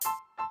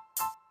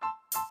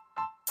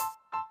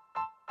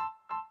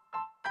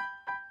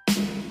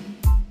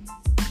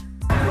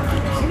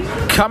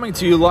Coming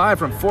to you live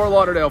from Fort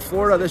Lauderdale,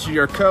 Florida. This is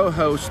your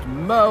co-host,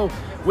 Mo.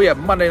 We have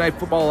Monday Night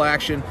Football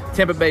action.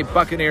 Tampa Bay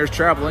Buccaneers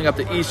traveling up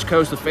the East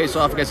Coast to face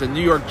off against the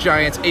New York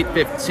Giants,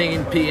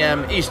 8:15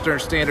 p.m. Eastern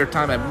Standard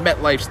Time at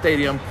MetLife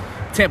Stadium.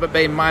 Tampa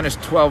Bay minus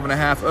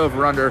 12.5,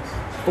 over-under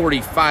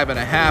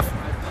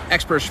 45.5.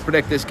 Experts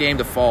predict this game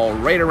to fall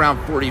right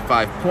around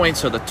 45 points,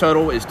 so the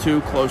total is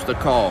too close to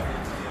call.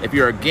 If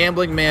you're a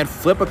gambling man,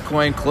 flip a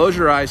coin, close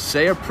your eyes,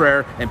 say a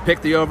prayer, and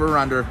pick the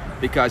over-under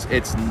because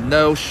it's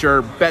no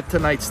sure bet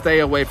tonight. Stay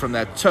away from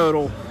that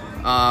total.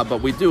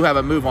 But we do have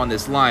a move on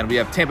this line. We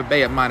have Tampa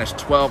Bay at minus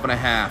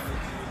 12.5.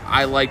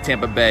 I like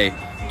Tampa Bay.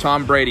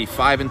 Tom Brady,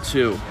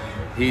 5-2.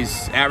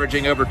 He's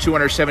averaging over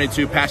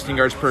 272 passing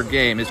yards per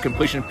game. His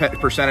completion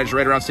percentage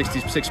right around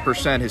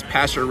 66%. His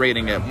passer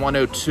rating at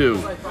 102.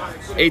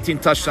 18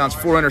 touchdowns,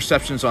 4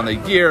 interceptions on the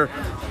year.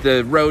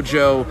 The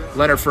Rojo,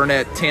 Leonard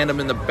Fournette tandem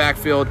in the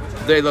backfield,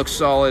 they look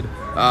solid.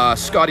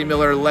 Scotty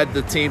Miller led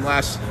the team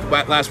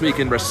last week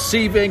in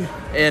receiving.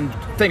 And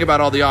think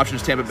about all the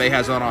options Tampa Bay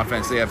has on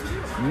offense. They have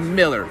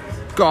Miller,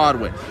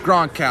 Godwin,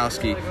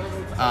 Gronkowski,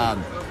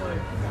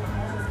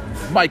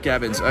 Mike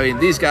Evans. I mean,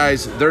 these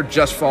guys, they're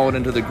just falling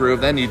into the groove.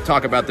 Then you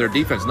talk about their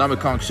defense.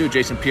 Ndamukong Suh,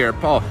 Jason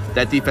Pierre-Paul,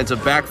 that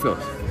defensive backfield.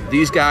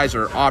 These guys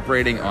are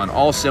operating on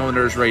all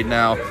cylinders right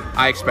now.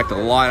 I expect a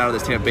lot out of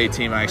this Tampa Bay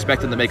team. I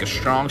expect them to make a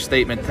strong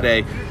statement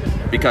today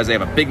because they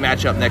have a big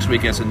matchup next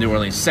week against the New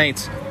Orleans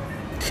Saints.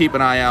 Keep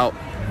an eye out.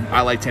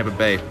 I like Tampa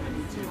Bay.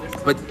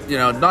 But, you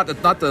know, not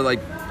to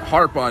like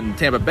harp on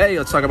Tampa Bay,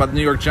 let's talk about the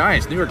New York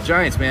Giants. New York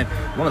Giants, man,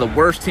 one of the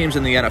worst teams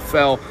in the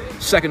NFL,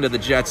 second to the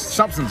Jets.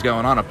 Something's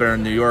going on up there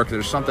in New York.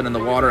 There's something in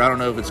the water. I don't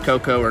know if it's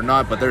cocoa or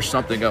not, but there's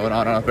something going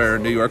on up there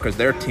in New York because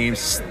their teams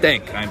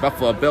stink. I mean,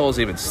 Buffalo Bills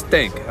even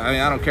stink. I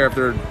mean, I don't care if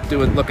they're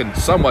looking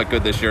somewhat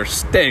good this year.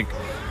 Stink.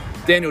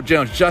 Daniel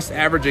Jones just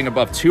averaging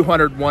above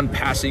 201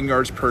 passing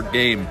yards per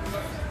game.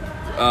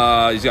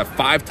 He's got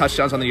 5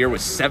 touchdowns on the year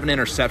with 7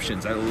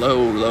 interceptions. A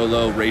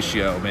low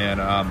ratio, man.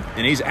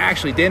 And he's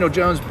actually, Daniel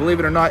Jones, believe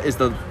it or not, is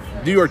the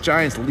New York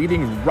Giants'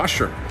 leading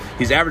rusher.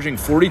 He's averaging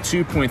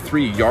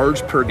 42.3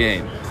 yards per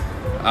game.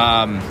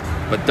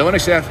 But don't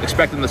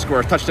expect him to score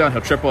a touchdown.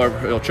 He'll trip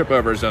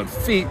over his own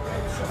feet.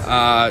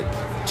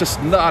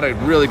 Just not a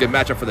really good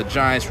matchup for the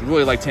Giants.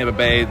 Really like Tampa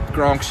Bay.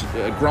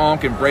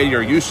 Gronk and Brady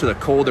are used to the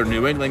cold. They're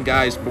New England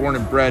guys, born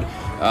and bred.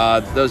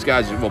 Those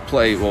guys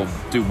will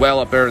do well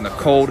up there in the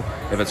cold.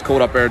 If it's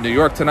cold up there in New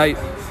York tonight.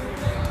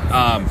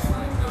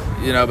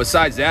 You know,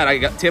 besides that, I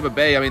got Tampa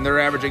Bay. I mean, they're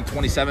averaging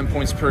 27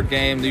 points per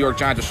game. New York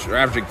Giants are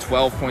averaging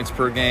 12 points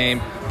per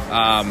game.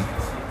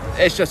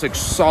 It's just a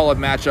solid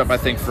matchup, I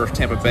think, for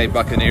Tampa Bay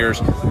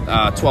Buccaneers.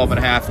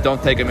 12.5.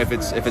 Don't take them if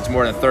it's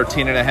more than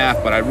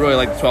 13.5. But I really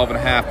like the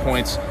 12.5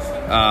 points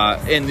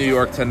in New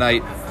York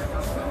tonight.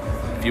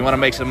 If you want to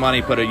make some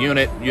money, put a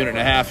unit and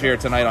a half here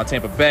tonight on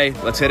Tampa Bay.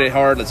 Let's hit it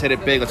hard. Let's hit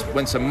it big. Let's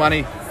win some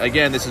money.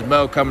 Again, this is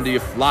Mo coming to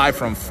you live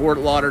from Fort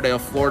Lauderdale,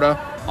 Florida,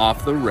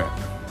 off the rip.